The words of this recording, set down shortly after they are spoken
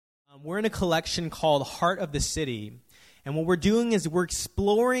We're in a collection called Heart of the City. And what we're doing is we're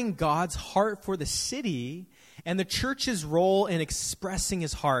exploring God's heart for the city and the church's role in expressing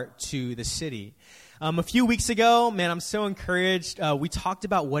his heart to the city. A few weeks ago, man, I'm so encouraged. We talked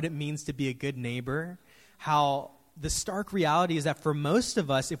about what it means to be a good neighbor, how the stark reality is that for most of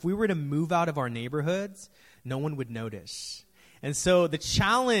us, if we were to move out of our neighborhoods, no one would notice. And so the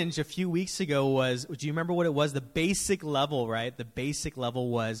challenge a few weeks ago was, do you remember what it was? The basic level, right? The basic level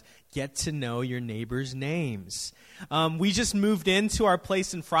was get to know your neighbors' names. We just moved into our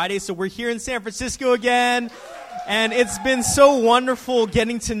place on Friday, so we're here in San Francisco again. And it's been so wonderful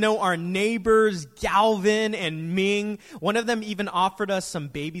getting to know our neighbors, Galvin and Ming. One of them even offered us some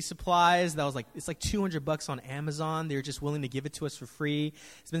baby supplies. That was it's like $200 on Amazon. They were just willing to give it to us for free.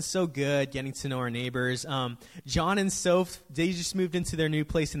 It's been so good getting to know our neighbors. John and Soph, they just moved into their new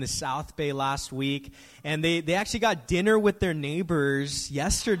place in the South Bay last week. And they actually got dinner with their neighbors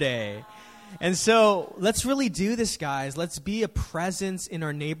yesterday. And so let's really do this, guys. Let's be a presence in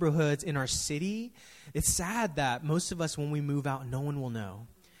our neighborhoods, in our city. It's sad that most of us, when we move out, no one will know.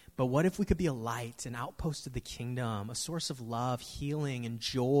 But what if we could be a light, an outpost of the kingdom, a source of love, healing, and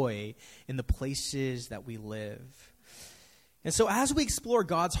joy in the places that we live? And so as we explore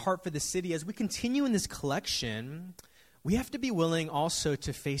God's heart for the city, as we continue in this collection, we have to be willing also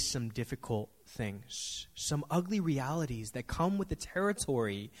to face some difficult things, some ugly realities that come with the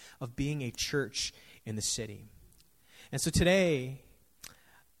territory of being a church in the city. And so today,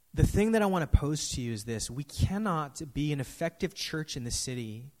 the thing that I want to pose to you is this: we cannot be an effective church in the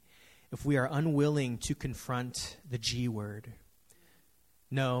city if we are unwilling to confront the G word.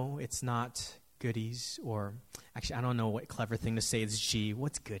 No, it's not goodies, or actually, I don't know what clever thing to say is G.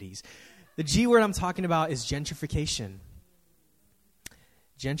 What's goodies? The G word I'm talking about is gentrification.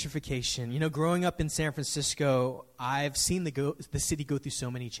 Gentrification. You know, growing up in San Francisco, I've seen the city go through so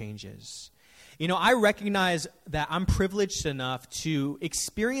many changes. You know, I recognize that I'm privileged enough to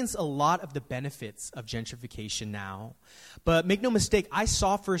experience a lot of the benefits of gentrification now. But make no mistake, I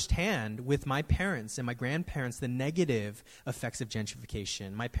saw firsthand with my parents and my grandparents the negative effects of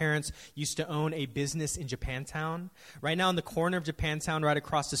gentrification. My parents used to own a business in Japantown. Right now in the corner of Japantown, right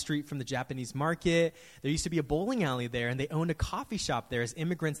across the street from the Japanese market, there used to be a bowling alley there, and they owned a coffee shop there. As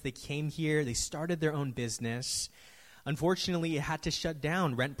immigrants, they came here, they started their own business. Unfortunately, it had to shut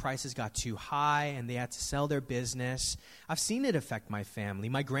down. Rent prices got too high, and they had to sell their business. I've seen it affect my family.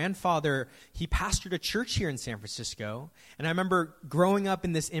 My grandfather, he pastored a church here in San Francisco, and I remember growing up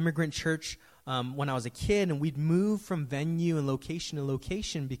in this immigrant church when I was a kid, and we'd move from venue and location to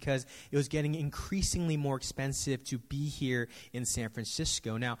location because it was getting increasingly more expensive to be here in San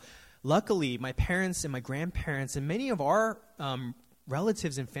Francisco. Now, luckily, my parents and my grandparents and many of our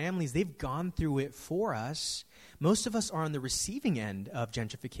relatives and families, they've gone through it for us. Most of us are on the receiving end of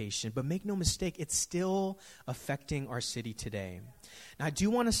gentrification, but make no mistake, it's still affecting our city today. Now, I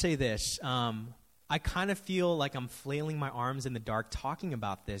do want to say this. I kind of feel like I'm flailing my arms in the dark talking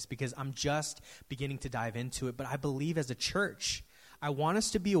about this because I'm just beginning to dive into it. But I believe as a church, I want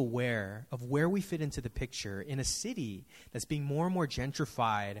us to be aware of where we fit into the picture in a city that's being more and more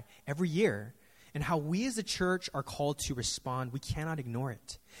gentrified every year, and how we as a church are called to respond. We cannot ignore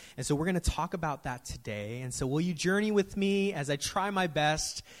it. And so we're going to talk about that today. And so will you journey with me as I try my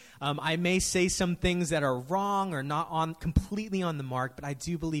best? I may say some things that are wrong or not completely on the mark, but I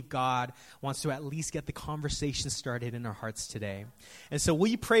do believe God wants to at least get the conversation started in our hearts today. And so will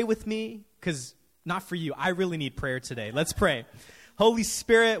you pray with me? Because not for you. I really need prayer today. Let's pray. Holy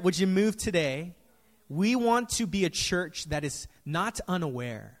Spirit, would you move today? We want to be a church that is not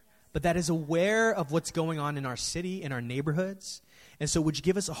unaware, but that is aware of what's going on in our city, in our neighborhoods. And so would you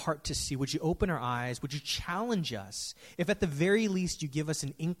give us a heart to see? Would you open our eyes? Would you challenge us? If at the very least you give us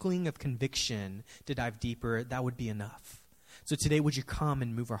an inkling of conviction to dive deeper, that would be enough. So today, would you come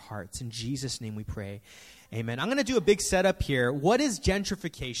and move our hearts? In Jesus' name we pray. Amen. I'm going to do a big setup here. What is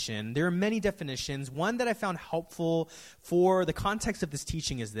gentrification? There are many definitions. One that I found helpful for the context of this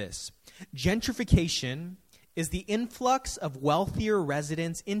teaching is this. Gentrification is the influx of wealthier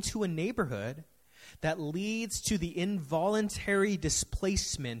residents into a neighborhood that leads to the involuntary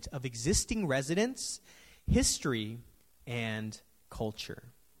displacement of existing residents, history, and culture.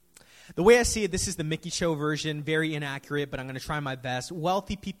 The way I see it, this is the Mickey Cho version, very inaccurate, but I'm going to try my best.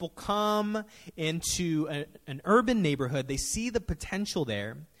 Wealthy people come into an urban neighborhood. They see the potential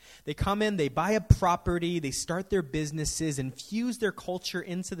there. They come in, they buy a property, they start their businesses, infuse their culture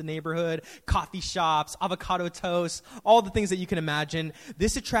into the neighborhood, coffee shops, avocado toast, all the things that you can imagine.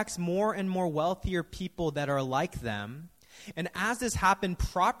 This attracts more and more wealthier people that are like them. And as this happened,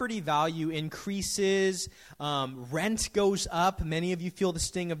 property value increases, rent goes up. Many of you feel the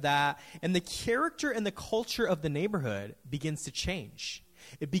sting of that. And the character and the culture of the neighborhood begins to change.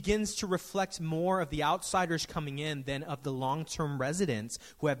 It begins to reflect more of the outsiders coming in than of the long-term residents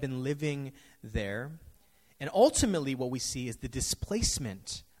who have been living there. And ultimately what we see is the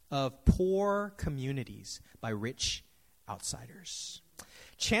displacement of poor communities by rich outsiders.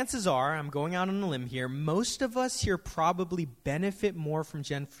 Chances are, I'm going out on a limb here, most of us here probably benefit more from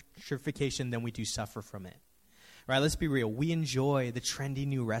gentrification than we do suffer from it. Right, let's be real. We enjoy the trendy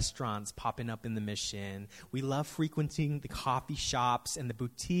new restaurants popping up in the Mission. We love frequenting the coffee shops and the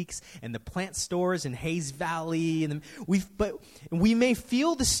boutiques and the plant stores in Hayes Valley. But we may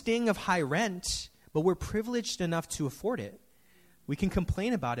feel the sting of high rent, but we're privileged enough to afford it. We can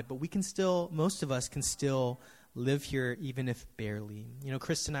complain about it, but most of us can still live here, even if barely. You know,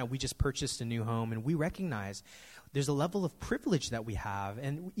 Chris and I, we just purchased a new home, and we recognize there's a level of privilege that we have,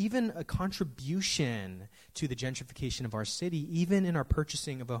 and even a contribution to the gentrification of our city. Even in our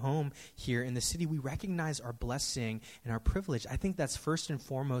purchasing of a home here in the city, we recognize our blessing and our privilege. I think that's first and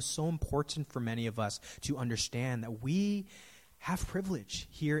foremost so important for many of us to understand that we have privilege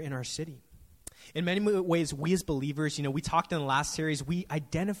here in our city. In many ways, we as believers, we talked in the last series, we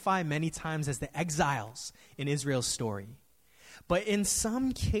identify many times as the exiles in Israel's story. But in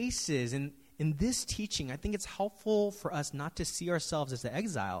some cases, in this teaching, I think it's helpful for us not to see ourselves as the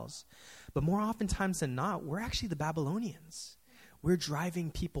exiles, but more oftentimes than not, we're actually the Babylonians. We're driving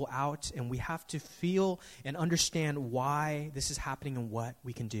people out, and we have to feel and understand why this is happening and what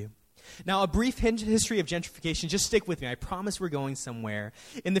we can do. Now, a brief history of gentrification. Just stick with me. I promise we're going somewhere.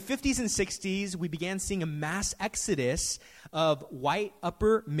 In the 50s and 60s, we began seeing a mass exodus of white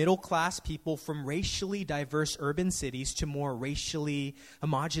upper middle class people from racially diverse urban cities to more racially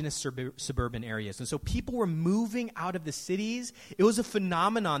homogenous suburban areas. And so people were moving out of the cities. It was a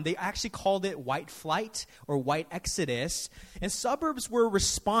phenomenon. They actually called it white flight or white exodus. And suburbs were a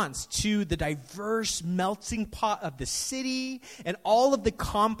response to the diverse melting pot of the city and all of the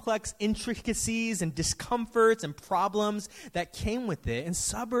complex intricacies and discomforts and problems that came with it. In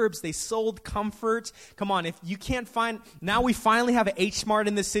suburbs, they sold comfort. Come on, if you can't find, now we finally have an H Mart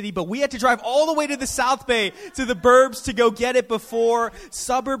in the city, but we had to drive all the way to the South Bay, to the burbs to go get it before.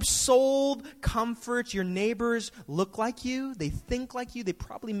 Suburbs sold comfort. Your neighbors look like you. They think like you. They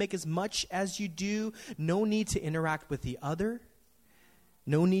probably make as much as you do. No need to interact with the other.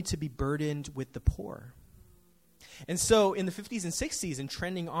 No need to be burdened with the poor. And so in the 50s and 60s and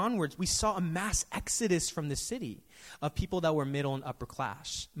trending onwards, we saw a mass exodus from the city of people that were middle and upper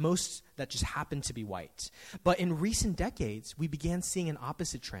class, most that just happened to be white. But in recent decades, we began seeing an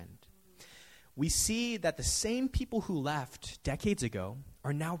opposite trend. We see that the same people who left decades ago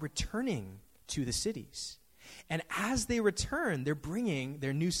are now returning to the cities. And as they return, they're bringing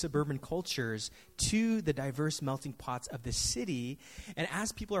their new suburban cultures to the diverse melting pots of the city. And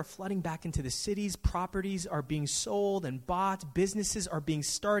as people are flooding back into the cities, properties are being sold and bought, businesses are being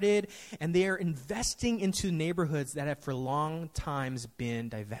started, and they are investing into neighborhoods that have for long times been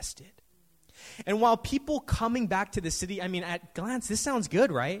divested. And while people coming back to the city, at glance, this sounds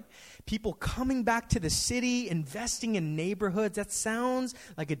good, right? People coming back to the city, investing in neighborhoods, that sounds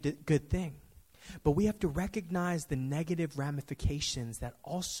like a good thing. But we have to recognize the negative ramifications that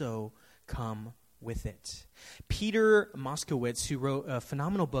also come with it. Peter Moskowitz, who wrote a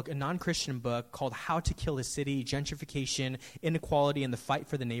phenomenal book, a non-Christian book called How to Kill a City, Gentrification, Inequality, and the Fight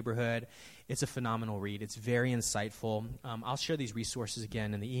for the Neighborhood. It's a phenomenal read. It's very insightful. I'll share these resources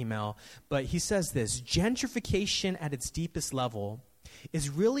again in the email. But he says this: gentrification at its deepest level is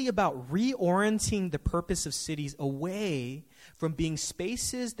really about reorienting the purpose of cities away from being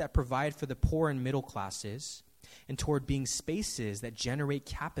spaces that provide for the poor and middle classes and toward being spaces that generate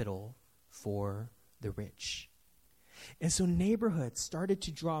capital for the rich. And so neighborhoods started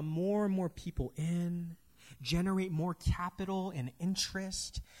to draw more and more people in, generate more capital and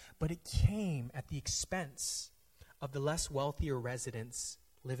interest, but it came at the expense of the less wealthier residents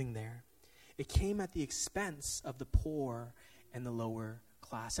living there. It came at the expense of the poor and the lower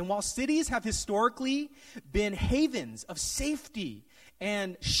class. And while cities have historically been havens of safety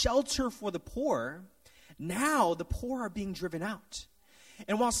and shelter for the poor, now the poor are being driven out.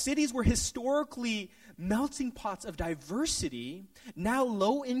 And while cities were historically melting pots of diversity, now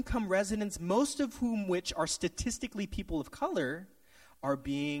low-income residents, most of whom which are statistically people of color, are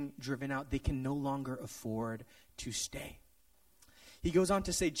being driven out. They can no longer afford to stay. He goes on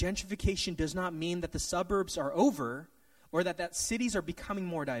to say, gentrification does not mean that the suburbs are over, or that cities are becoming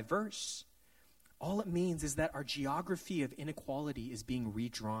more diverse. All it means is that our geography of inequality is being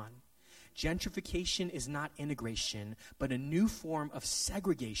redrawn. Gentrification is not integration, but a new form of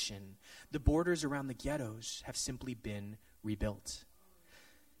segregation. The borders around the ghettos have simply been rebuilt.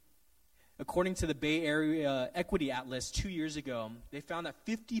 According to the Bay Area Equity Atlas 2 years ago, they found that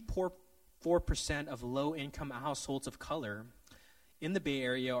 54% of low-income households of color in the Bay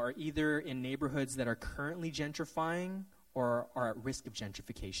Area are either in neighborhoods that are currently gentrifying or are at risk of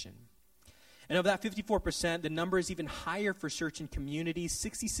gentrification. And of that 54%, the number is even higher for certain communities.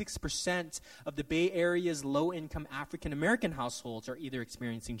 66% of the Bay Area's low-income African-American households are either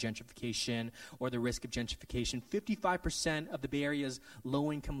experiencing gentrification or the risk of gentrification. 55% of the Bay Area's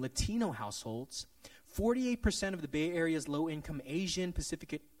low-income Latino households. 48% of the Bay Area's low-income Asian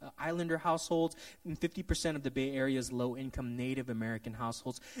Pacific Islander households, and 50% of the Bay Area's low-income Native American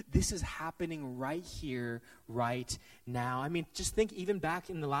households. This is happening right here, right now. I mean, just think even back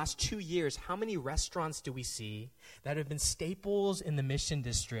in the last 2 years, how many restaurants do we see that have been staples in the Mission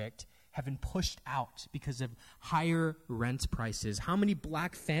District have been pushed out because of higher rent prices? How many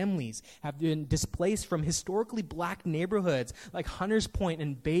black families have been displaced from historically black neighborhoods like Hunters Point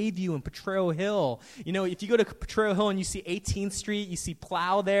and Bayview and Potrero Hill? You know, if you go to Potrero Hill and you see 18th Street, you see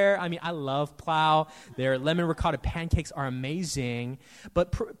Plow there. I mean, I love Plow. Their lemon ricotta pancakes are amazing.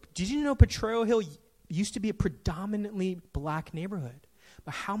 But did you know Potrero Hill used to be a predominantly black neighborhood?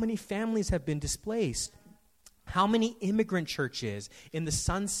 But how many families have been displaced? How many immigrant churches in the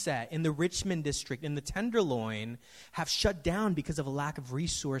Sunset, in the Richmond District, in the Tenderloin have shut down because of a lack of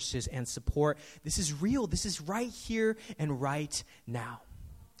resources and support? This is real. This is right here and right now.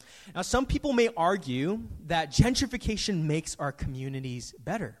 Now, some people may argue that gentrification makes our communities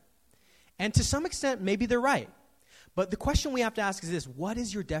better. And to some extent, maybe they're right. But the question we have to ask is this: what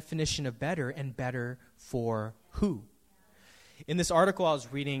is your definition of better, and better for who? In this article I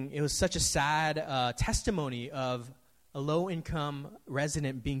was reading, it was such a sad testimony of a low-income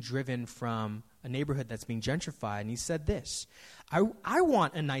resident being driven from a neighborhood that's being gentrified. And he said this: I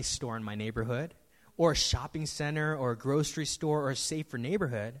want a nice store in my neighborhood, or a shopping center, or a grocery store, or a safer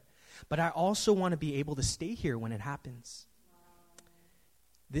neighborhood, but I also want to be able to stay here when it happens.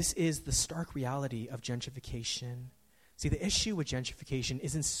 This is the stark reality of gentrification. See, the issue with gentrification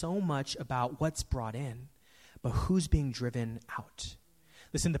isn't so much about what's brought in, but who's being driven out.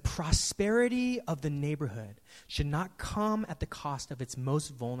 Listen, the prosperity of the neighborhood should not come at the cost of its most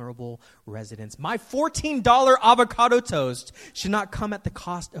vulnerable residents. My $14 avocado toast should not come at the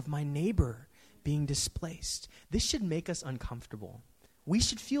cost of my neighbor being displaced. This should make us uncomfortable. We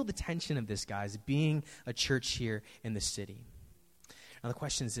should feel the tension of this, guys, being a church here in the city. Now the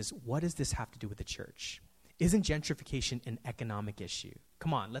question is this: what does this have to do with the church? Isn't gentrification an economic issue?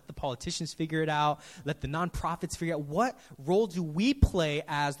 Come on, let the politicians figure it out. Let the nonprofits figure out, what role do we play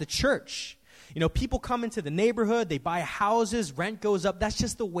as the church? You know, people come into the neighborhood, they buy houses, rent goes up. That's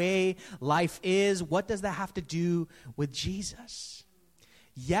just the way life is. What does that have to do with Jesus?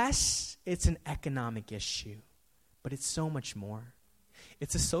 Yes, it's an economic issue, but it's so much more.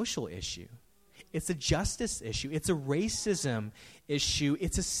 It's a social issue. It's a justice issue. It's a racism issue.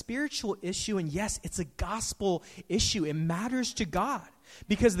 It's a spiritual issue. And yes, it's a gospel issue. It matters to God.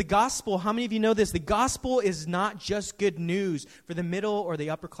 Because the gospel, how many of you know this? The gospel is not just good news for the middle or the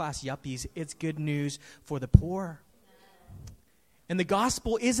upper class yuppies. It's good news for the poor. And the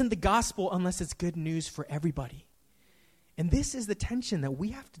gospel isn't the gospel unless it's good news for everybody. And this is the tension that we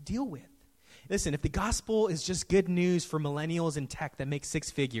have to deal with. Listen, if the gospel is just good news for millennials in tech that make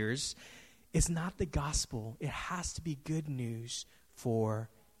six figures, it's not the gospel. It has to be good news for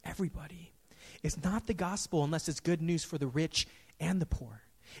everybody. It's not the gospel unless it's good news for the rich and the poor.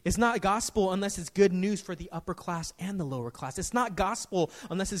 It's not gospel unless it's good news for the upper class and the lower class. It's not gospel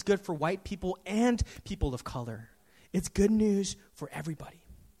unless it's good for white people and people of color. It's good news for everybody.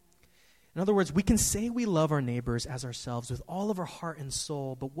 In other words, we can say we love our neighbors as ourselves with all of our heart and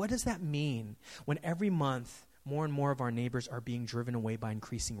soul, but what does that mean when every month more and more of our neighbors are being driven away by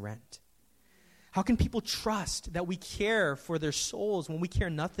increasing rent? How can people trust that we care for their souls when we care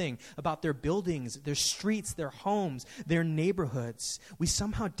nothing about their buildings, their streets, their homes, their neighborhoods? We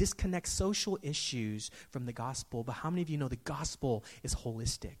somehow disconnect social issues from the gospel. But how many of you know the gospel is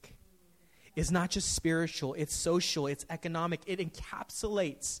holistic? It's not just spiritual, it's social, it's economic. It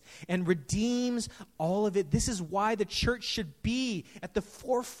encapsulates and redeems all of it. This is why the church should be at the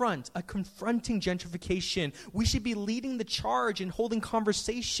forefront of confronting gentrification. We should be leading the charge and holding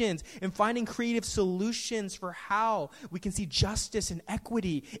conversations and finding creative solutions for how we can see justice and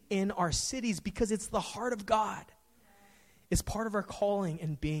equity in our cities, because it's the heart of God. It's part of our calling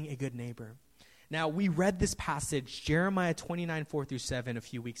and being a good neighbor. Now, we read this passage, Jeremiah 29:4-7, a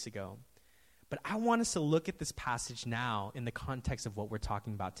few weeks ago. But I want us to look at this passage now in the context of what we're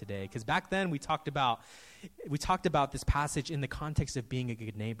talking about today. Because back then we talked about this passage in the context of being a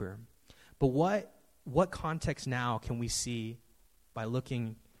good neighbor. But what context now can we see by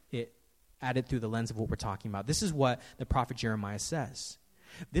looking at it through the lens of what we're talking about? This is what the prophet Jeremiah says.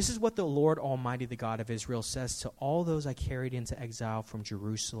 This is what the Lord Almighty, the God of Israel, says to all those I carried into exile from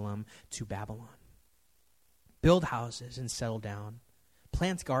Jerusalem to Babylon. Build houses and settle down.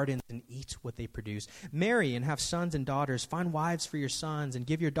 Plant gardens and eat what they produce. Marry and have sons and daughters. Find wives for your sons and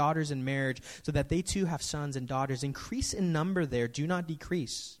give your daughters in marriage so that they too have sons and daughters. Increase in number there. Do not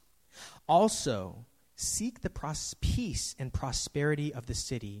decrease. Also, seek the peace and prosperity of the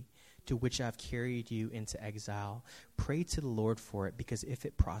city to which I have carried you into exile. Pray to the Lord for it, because if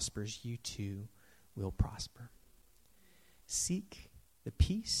it prospers, you too will prosper. Seek the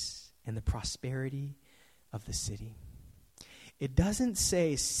peace and the prosperity of the city. It doesn't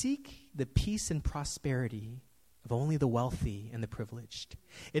say seek the peace and prosperity of only the wealthy and the privileged.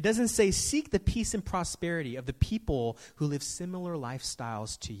 It doesn't say seek the peace and prosperity of the people who live similar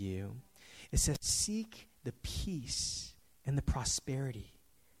lifestyles to you. It says seek the peace and the prosperity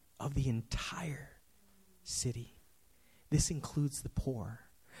of the entire city. This includes the poor.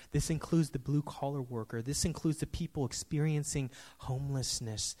 This includes the blue-collar worker. This includes the people experiencing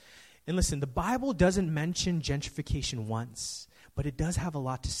homelessness. And listen, the Bible doesn't mention gentrification once, but it does have a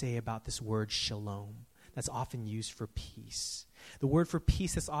lot to say about this word shalom that's often used for peace. The word for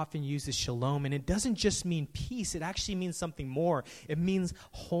peace that's often used is shalom, and it doesn't just mean peace. It actually means something more. It means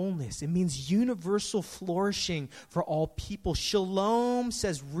wholeness. It means universal flourishing for all people. Shalom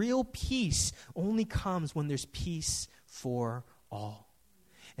says real peace only comes when there's peace for all.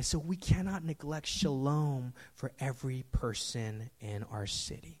 And so we cannot neglect shalom for every person in our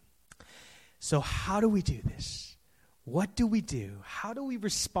city. So how do we do this? What do we do? How do we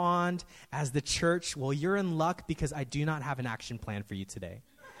respond as the church? Well, you're in luck because I do not have an action plan for you today.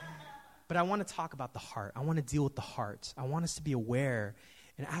 But I want to talk about the heart. I want to deal with the heart. I want us to be aware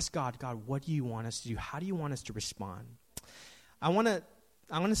and ask God, what do you want us to do? How do you want us to respond? I want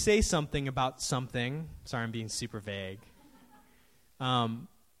to say something about something. Sorry, I'm being super vague.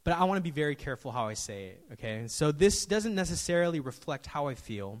 But I want to be very careful how I say it, okay? So this doesn't necessarily reflect how I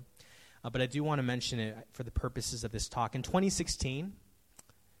feel. But I do want to mention it for the purposes of this talk. In 2016,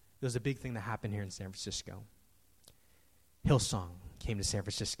 there was a big thing that happened here in San Francisco. Hillsong came to San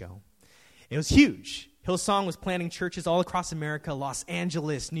Francisco. It was huge. Hillsong was planting churches all across America, Los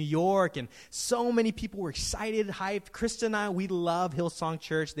Angeles, New York, and so many people were excited, hyped. Krista and I, we love Hillsong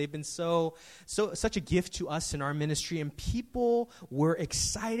Church. They've been such a gift to us in our ministry, and people were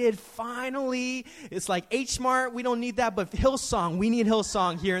excited. Finally, it's like H-Mart, we don't need that, but Hillsong, we need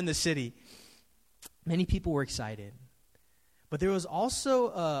Hillsong here in the city. Many people were excited. But there was also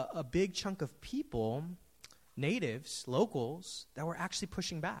a big chunk of people, natives, locals, that were actually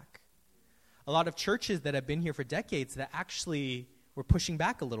pushing back. A lot of churches that have been here for decades that actually were pushing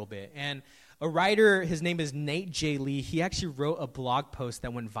back a little bit. And a writer, his name is Nate J. Lee, he actually wrote a blog post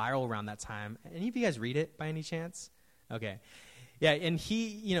that went viral around that time. Any of you guys read it by any chance? Okay. Yeah, and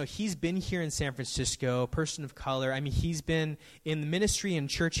he's been here in San Francisco, person of color. I mean, he's been in the ministry and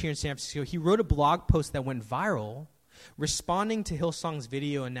church here in San Francisco. He wrote a blog post that went viral responding to Hillsong's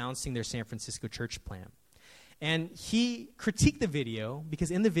video announcing their San Francisco church plant. And he critiqued the video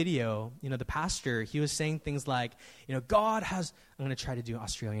because in the video, the pastor, he was saying things like, God has, I'm going to try to do an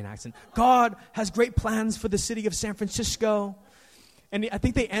Australian accent, God has great plans for the city of San Francisco. And I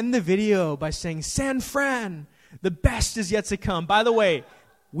think they end the video by saying, San Fran, the best is yet to come. By the way,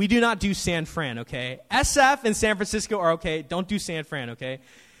 we do not do San Fran, okay? SF and San Francisco are okay. Don't do San Fran, okay?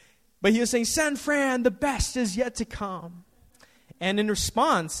 But he was saying, San Fran, the best is yet to come. And in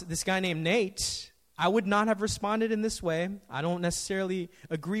response, this guy named Nate, I would not have responded in this way. I don't necessarily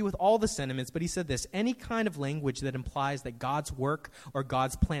agree with all the sentiments, but he said this: any kind of language that implies that God's work or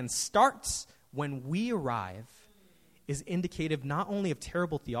God's plan starts when we arrive is indicative not only of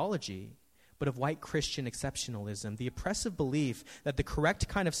terrible theology, but of white Christian exceptionalism, the oppressive belief that the correct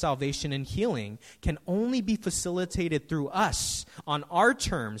kind of salvation and healing can only be facilitated through us, on our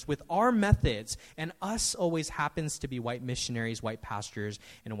terms, with our methods, and us always happens to be white missionaries, white pastors,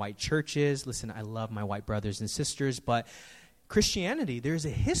 and white churches. Listen, I love my white brothers and sisters, but Christianity, there's a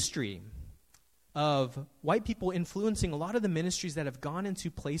history of white people influencing a lot of the ministries that have gone into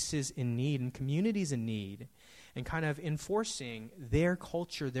places in need and communities in need, and kind of enforcing their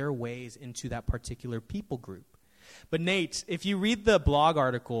culture, their ways into that particular people group. But Nate, if you read the blog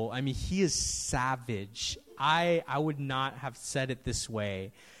article, I mean, he is savage. I would not have said it this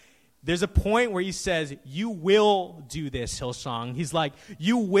way. There's a point where he says, you will do this, Hillsong. He's like,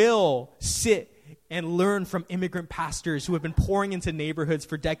 you will sit and learn from immigrant pastors who have been pouring into neighborhoods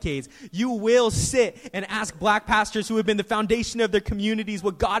for decades. You will sit and ask black pastors who have been the foundation of their communities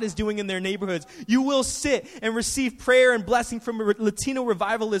what God is doing in their neighborhoods. You will sit and receive prayer and blessing from Latino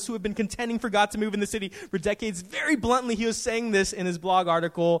revivalists who have been contending for God to move in the city for decades. Very bluntly, he was saying this in his blog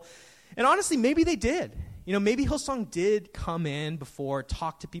article. And honestly, maybe they did. Maybe Hillsong did come in before,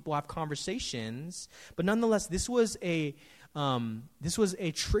 talk to people, have conversations. But nonetheless, this was a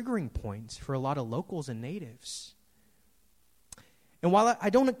triggering point for a lot of locals and natives. And while I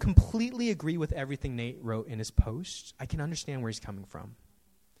don't completely agree with everything Nate wrote in his post, I can understand where he's coming from.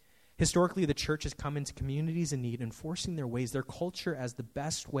 Historically, the church has come into communities in need, enforcing their ways, their culture as the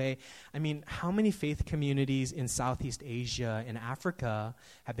best way. I mean, how many faith communities in Southeast Asia and Africa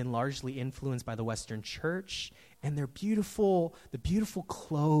have been largely influenced by the Western church, and the beautiful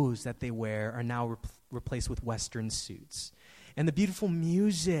clothes that they wear are now replaced with Western suits. And the beautiful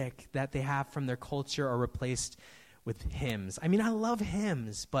music that they have from their culture are replaced with hymns. I mean, I love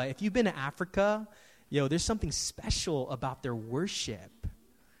hymns, but if you've been to Africa, there's something special about their worship.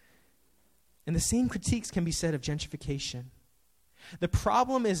 And the same critiques can be said of gentrification. The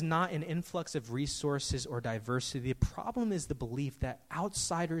problem is not an influx of resources or diversity. The problem is the belief that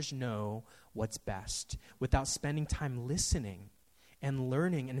outsiders know what's best without spending time listening and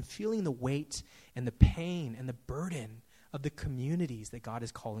learning and feeling the weight and the pain and the burden of the communities that God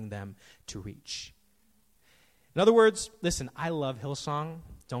is calling them to reach. In other words, listen, I love Hillsong.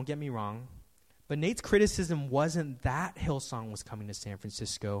 Don't get me wrong. But Nate's criticism wasn't that Hillsong was coming to San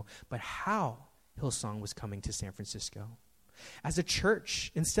Francisco, but how Hillsong was coming to San Francisco. As a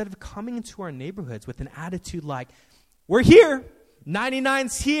church, instead of coming into our neighborhoods with an attitude like, we're here,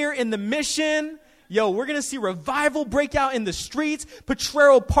 99's here in the Mission, we're going to see revival break out in the streets,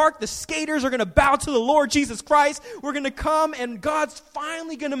 Potrero Park, the skaters are going to bow to the Lord Jesus Christ, we're going to come and God's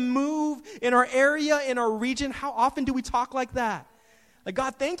finally going to move in our area, in our region. How often do we talk like that? Like,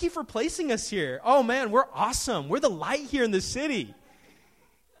 God, thank you for placing us here. Oh, man, we're awesome. We're the light here in the city.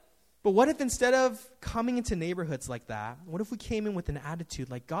 But what if instead of coming into neighborhoods like that, what if we came in with an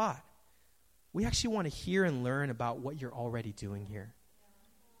attitude like, God, we actually want to hear and learn about what you're already doing here.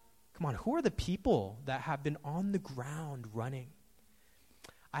 Come on, who are the people that have been on the ground running?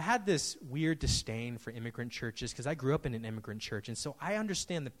 I had this weird disdain for immigrant churches because I grew up in an immigrant church, and so I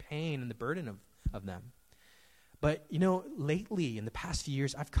understand the pain and the burden of them. But, lately, in the past few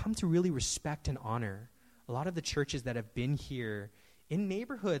years, I've come to really respect and honor a lot of the churches that have been here in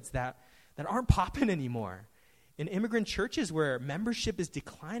neighborhoods that aren't popping anymore. In immigrant churches where membership is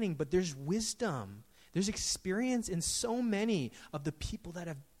declining, but there's wisdom. There's experience in so many of the people that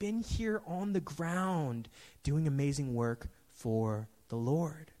have been here on the ground doing amazing work for the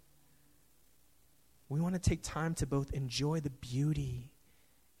Lord. We want to take time to both enjoy the beauty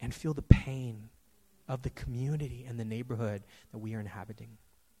and feel the pain of the community and the neighborhood that we are inhabiting.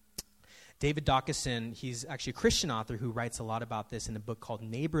 David Dawkison, he's actually a Christian author who writes a lot about this in a book called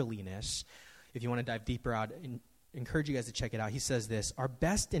Neighborliness. If you want to dive deeper out, I encourage you guys to check it out. He says this: our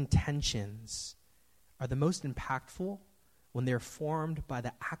best intentions are the most impactful when they're formed by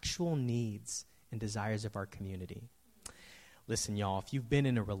the actual needs and desires of our community. Listen, y'all, if you've been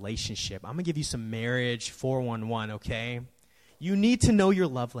in a relationship, I'm going to give you some marriage 411, okay? You need to know your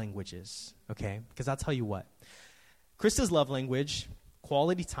love languages, okay? Because I'll tell you what. Krista's love language,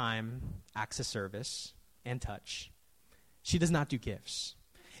 quality time, acts of service, and touch. She does not do gifts.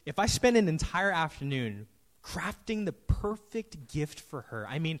 If I spend an entire afternoon crafting the perfect gift for her,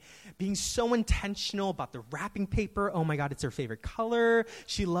 I mean, being so intentional about the wrapping paper, oh my God, it's her favorite color,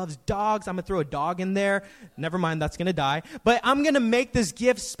 she loves dogs, I'm going to throw a dog in there, never mind, that's going to die, but I'm going to make this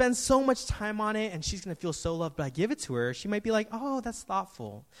gift, spend so much time on it, and she's going to feel so loved, but I give it to her, she might be like, oh, that's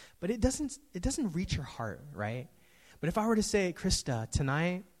thoughtful, but it doesn't reach her heart, right? But if I were to say, Krista,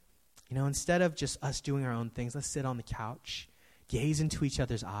 tonight, instead of just us doing our own things, let's sit on the couch, gaze into each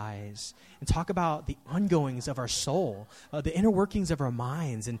other's eyes, and talk about the ongoings of our soul, the inner workings of our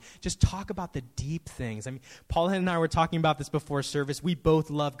minds, and just talk about the deep things. I mean, Paula and I were talking about this before service. We both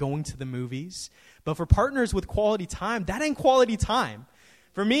love going to the movies. But for partners with quality time, that ain't quality time.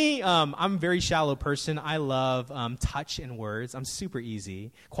 For me, I'm a very shallow person. I love touch and words. I'm super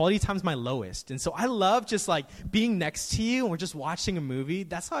easy. Quality time's my lowest. And so I love just like being next to you and we're just watching a movie.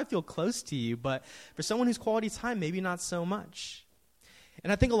 That's how I feel close to you. But for someone who's quality time, maybe not so much.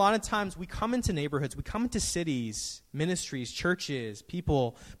 And I think a lot of times we come into neighborhoods, we come into cities, ministries, churches,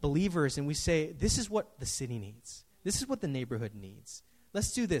 people, believers, and we say, this is what the city needs. This is what the neighborhood needs.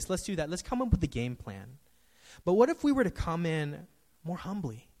 Let's do this. Let's do that. Let's come up with a game plan. But what if we were to come in more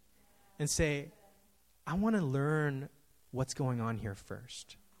humbly and say, I want to learn what's going on here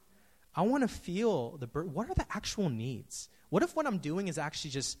first. I want to feel what are the actual needs? What if what I'm doing is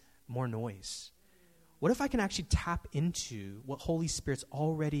actually just more noise? What if I can actually tap into what Holy Spirit's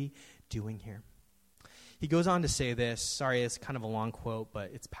already doing here? He goes on to say this. Sorry, it's kind of a long quote,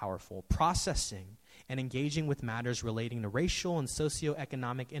 but it's powerful. Processing and engaging with matters relating to racial and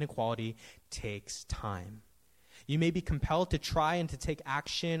socioeconomic inequality takes time. You may be compelled to try and to take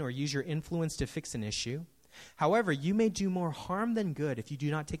action or use your influence to fix an issue. However, you may do more harm than good if you do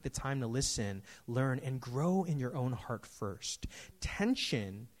not take the time to listen, learn, and grow in your own heart first.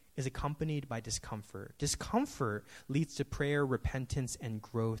 Tension is accompanied by discomfort. Discomfort leads to prayer, repentance, and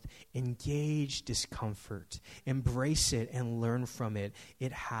growth. Engage discomfort. Embrace it and learn from it.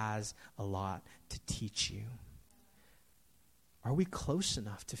 It has a lot to teach you. Are we close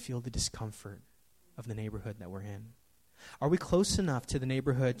enough to feel the discomfort of the neighborhood that we're in? Are we close enough to the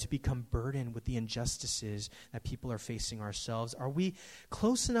neighborhood to become burdened with the injustices that people are facing ourselves? Are we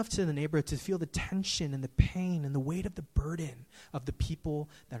close enough to the neighborhood to feel the tension and the pain and the weight of the burden of the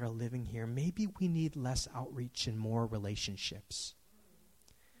people that are living here? Maybe we need less outreach and more relationships.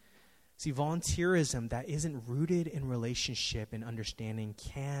 See, volunteerism that isn't rooted in relationship and understanding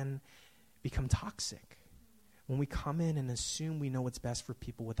can become toxic. When we come in and assume we know what's best for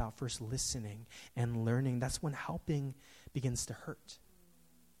people without first listening and learning, that's when helping begins to hurt.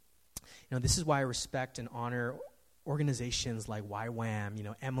 You know, this is why I respect and honor organizations like YWAM. You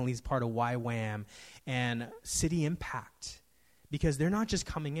know, Emily's part of YWAM and City Impact, because they're not just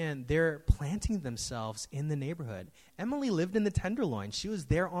coming in, they're planting themselves in the neighborhood. Emily lived in the Tenderloin. She was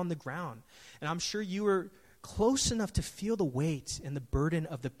there on the ground. And I'm sure you were close enough to feel the weight and the burden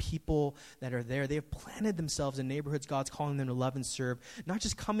of the people that are there. They have planted themselves in neighborhoods God's calling them to love and serve, not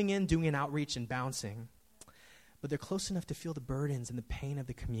just coming in, doing an outreach and bouncing, but they're close enough to feel the burdens and the pain of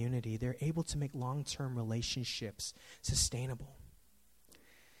the community. They're able to make long-term relationships sustainable.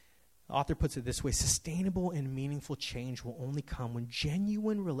 The author puts it this way: sustainable and meaningful change will only come when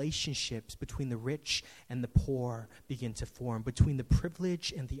genuine relationships between the rich and the poor begin to form, between the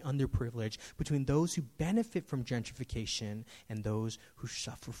privileged and the underprivileged, between those who benefit from gentrification and those who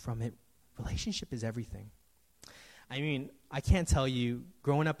suffer from it. Relationship is everything. I mean, I can't tell you,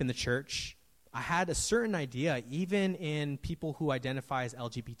 growing up in the church, I had a certain idea, even in people who identify as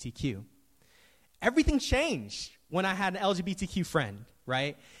LGBTQ. Everything changed when I had an LGBTQ friend,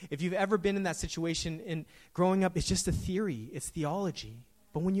 right? If you've ever been in that situation in growing up, it's just a theory, it's theology.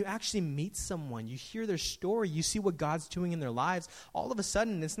 But when you actually meet someone, you hear their story, you see what God's doing in their lives, all of a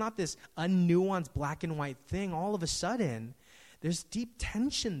sudden, it's not this unnuanced black and white thing. All of a sudden, there's deep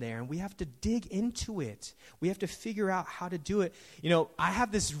tension there, and we have to dig into it. We have to figure out how to do it. You know, I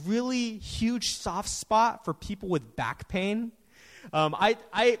have this really huge soft spot for people with back pain.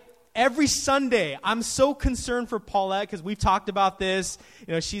 Every Sunday, I'm so concerned for Paulette because we've talked about this.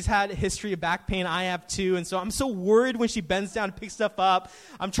 You know, she's had a history of back pain. I have too. And so I'm so worried when she bends down to pick stuff up.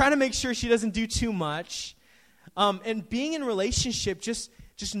 I'm trying to make sure she doesn't do too much. And being in a relationship, just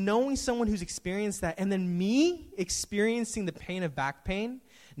knowing someone who's experienced that, and then me experiencing the pain of back pain,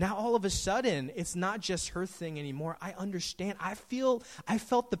 now all of a sudden, it's not just her thing anymore. I understand. I felt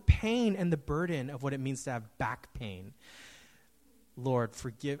the pain and the burden of what it means to have back pain. Lord,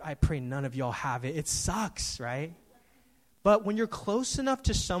 forgive. I pray none of y'all have it. It sucks, right? But when you're close enough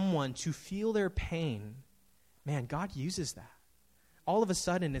to someone to feel their pain, man, God uses that. All of a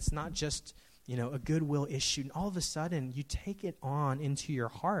sudden, it's not just, you know, a goodwill issue. All of a sudden, you take it on into your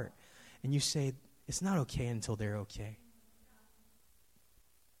heart, and you say, it's not okay until they're okay.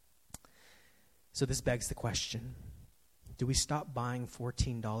 So this begs the question, do we stop buying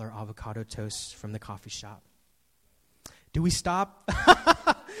 $14 avocado toast from the coffee shop? Do we stop?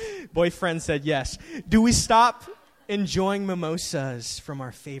 Boyfriend said yes. Do we stop enjoying mimosas from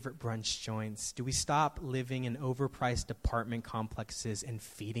our favorite brunch joints? Do we stop living in overpriced apartment complexes and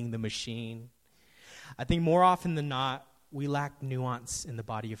feeding the machine? I think more often than not, we lack nuance in the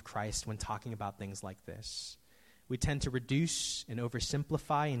body of Christ when talking about things like this. We tend to reduce and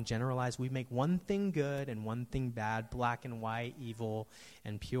oversimplify and generalize. We make one thing good and one thing bad, black and white, evil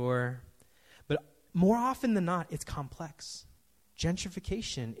and pure. But more often than not, it's complex.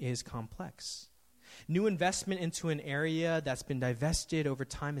 Gentrification is complex. New investment into an area that's been divested over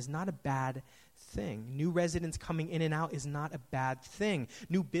time is not a bad thing. New residents coming in and out is not a bad thing.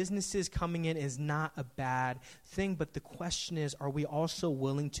 New businesses coming in is not a bad thing. But the question is, are we also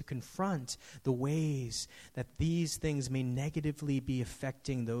willing to confront the ways that these things may negatively be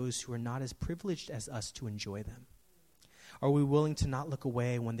affecting those who are not as privileged as us to enjoy them? Are we willing to not look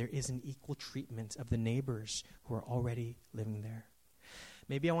away when there is an equal treatment of the neighbors who are already living there?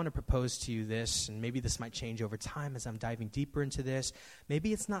 maybe I want to propose to you this, and maybe this might change over time as I'm diving deeper into this.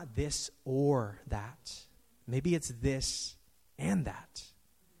 Maybe it's not this or that. Maybe it's this and that.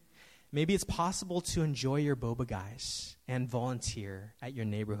 Maybe it's possible to enjoy your boba guys and volunteer at your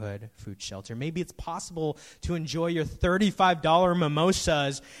neighborhood food shelter. Maybe it's possible to enjoy your $35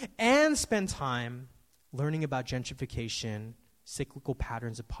 mimosas and spend time learning about gentrification, cyclical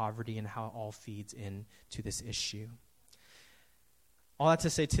patterns of poverty, and how it all feeds into this issue. All that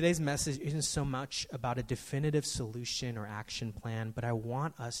to say, today's message isn't so much about a definitive solution or action plan, but I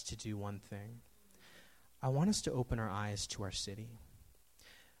want us to do one thing. I want us to open our eyes to our city.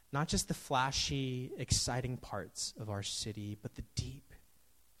 Not just the flashy, exciting parts of our city, but the deep,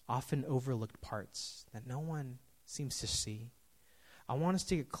 often overlooked parts that no one seems to see. I want us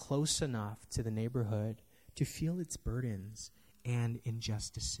to get close enough to the neighborhood to feel its burdens and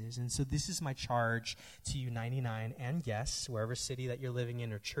injustices. And so this is my charge to you, 99, and yes, wherever city that you're living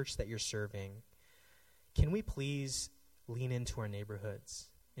in or church that you're serving. Can we please lean into our neighborhoods,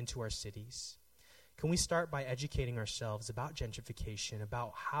 into our cities? Can we start by educating ourselves about gentrification,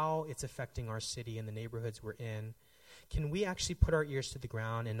 about how it's affecting our city and the neighborhoods we're in? Can we actually put our ears to the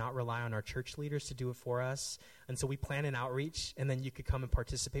ground and not rely on our church leaders to do it for us? And so we plan an outreach, and then you could come and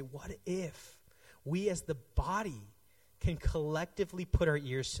participate. What if we as the body can collectively put our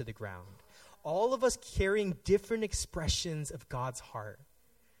ears to the ground? All of us carrying different expressions of God's heart,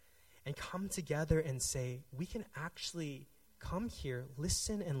 and come together and say, we can actually come here,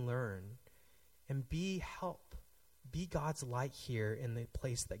 listen and learn, and be God's light here in the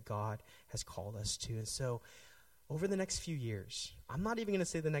place that God has called us to. And so over the next few years, I'm not even going to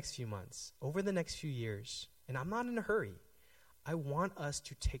say the next few months, over the next few years, and I'm not in a hurry, I want us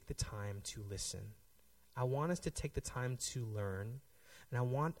to take the time to listen. I want us to take the time to learn, and I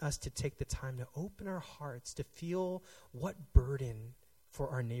want us to take the time to open our hearts to feel what burden for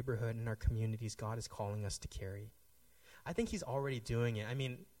our neighborhood and our communities God is calling us to carry. I think he's already doing it. I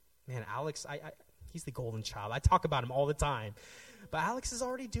mean, man, Alex, he's the golden child. I talk about him all the time. But Alex is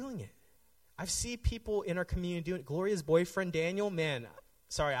already doing it. I've seen people in our community doing it. Gloria's boyfriend, Daniel, man,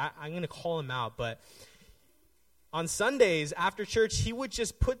 sorry, I'm going to call him out, but on Sundays after church, he would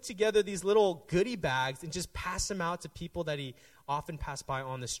just put together these little goodie bags and just pass them out to people that he often passed by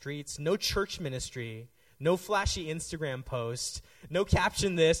on the streets. No church ministry. No flashy Instagram post, no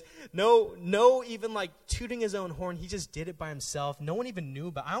caption this, no even like tooting his own horn. He just did it by himself. No one even knew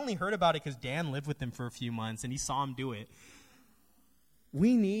about it. I only heard about it because Dan lived with him for a few months and he saw him do it.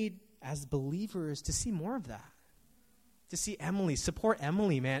 We need, as believers, to see more of that. To see Emily, support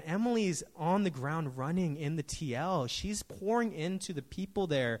Emily, man. Emily's on the ground running in the TL. She's pouring into the people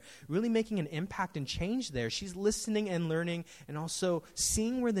there, really making an impact and change there. She's listening and learning and also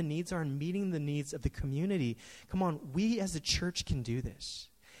seeing where the needs are and meeting the needs of the community. Come on, we as a church can do this.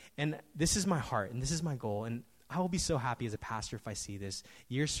 And this is my heart and this is my goal. And I will be so happy as a pastor if I see this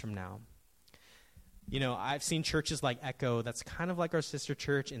years from now. You know, I've seen churches like Echo, that's kind of like our sister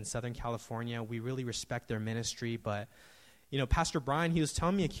church in Southern California. We really respect their ministry, but you know, Pastor Brian, he was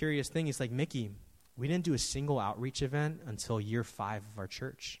telling me a curious thing. He's like, Mickey, we didn't do a single outreach event until year 5 of our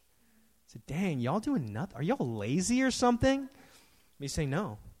church. I said, dang, y'all doing nothing? Are y'all lazy or something? And he's saying,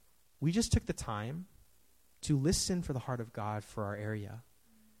 no. We just took the time to listen for the heart of God for our area,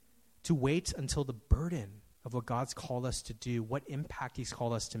 to wait until the burden of what God's called us to do, what impact he's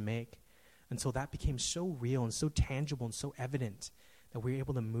called us to make, until that became so real and so tangible and so evident that we were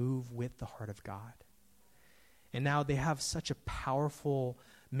able to move with the heart of God. And now they have such a powerful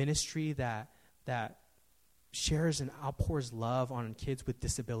ministry that shares and outpours love on kids with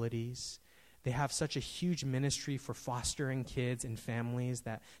disabilities. They have such a huge ministry for fostering kids and families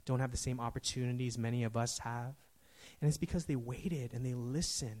that don't have the same opportunities many of us have. And it's because they waited and they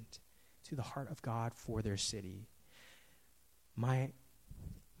listened to the heart of God for their city. My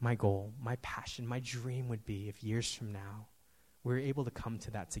goal, my passion, my dream would be if years from now we're able to come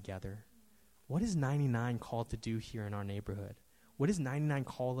to that together. What is 99 called to do here in our neighborhood? What does 99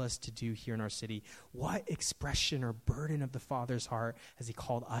 call us to do here in our city? What expression or burden of the Father's heart has he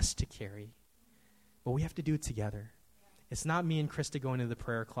called us to carry? But we have to do it together. It's not me and Krista going to the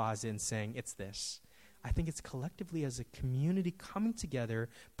prayer closet and saying, it's this. I think it's collectively as a community coming together,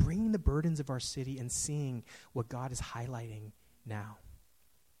 bringing the burdens of our city and seeing what God is highlighting now.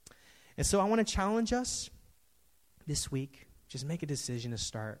 And so I want to challenge us this week. Just make a decision to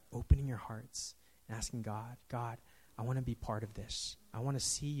start opening your hearts and asking God, I want to be part of this. I want to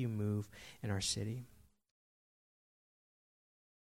see you move in our city.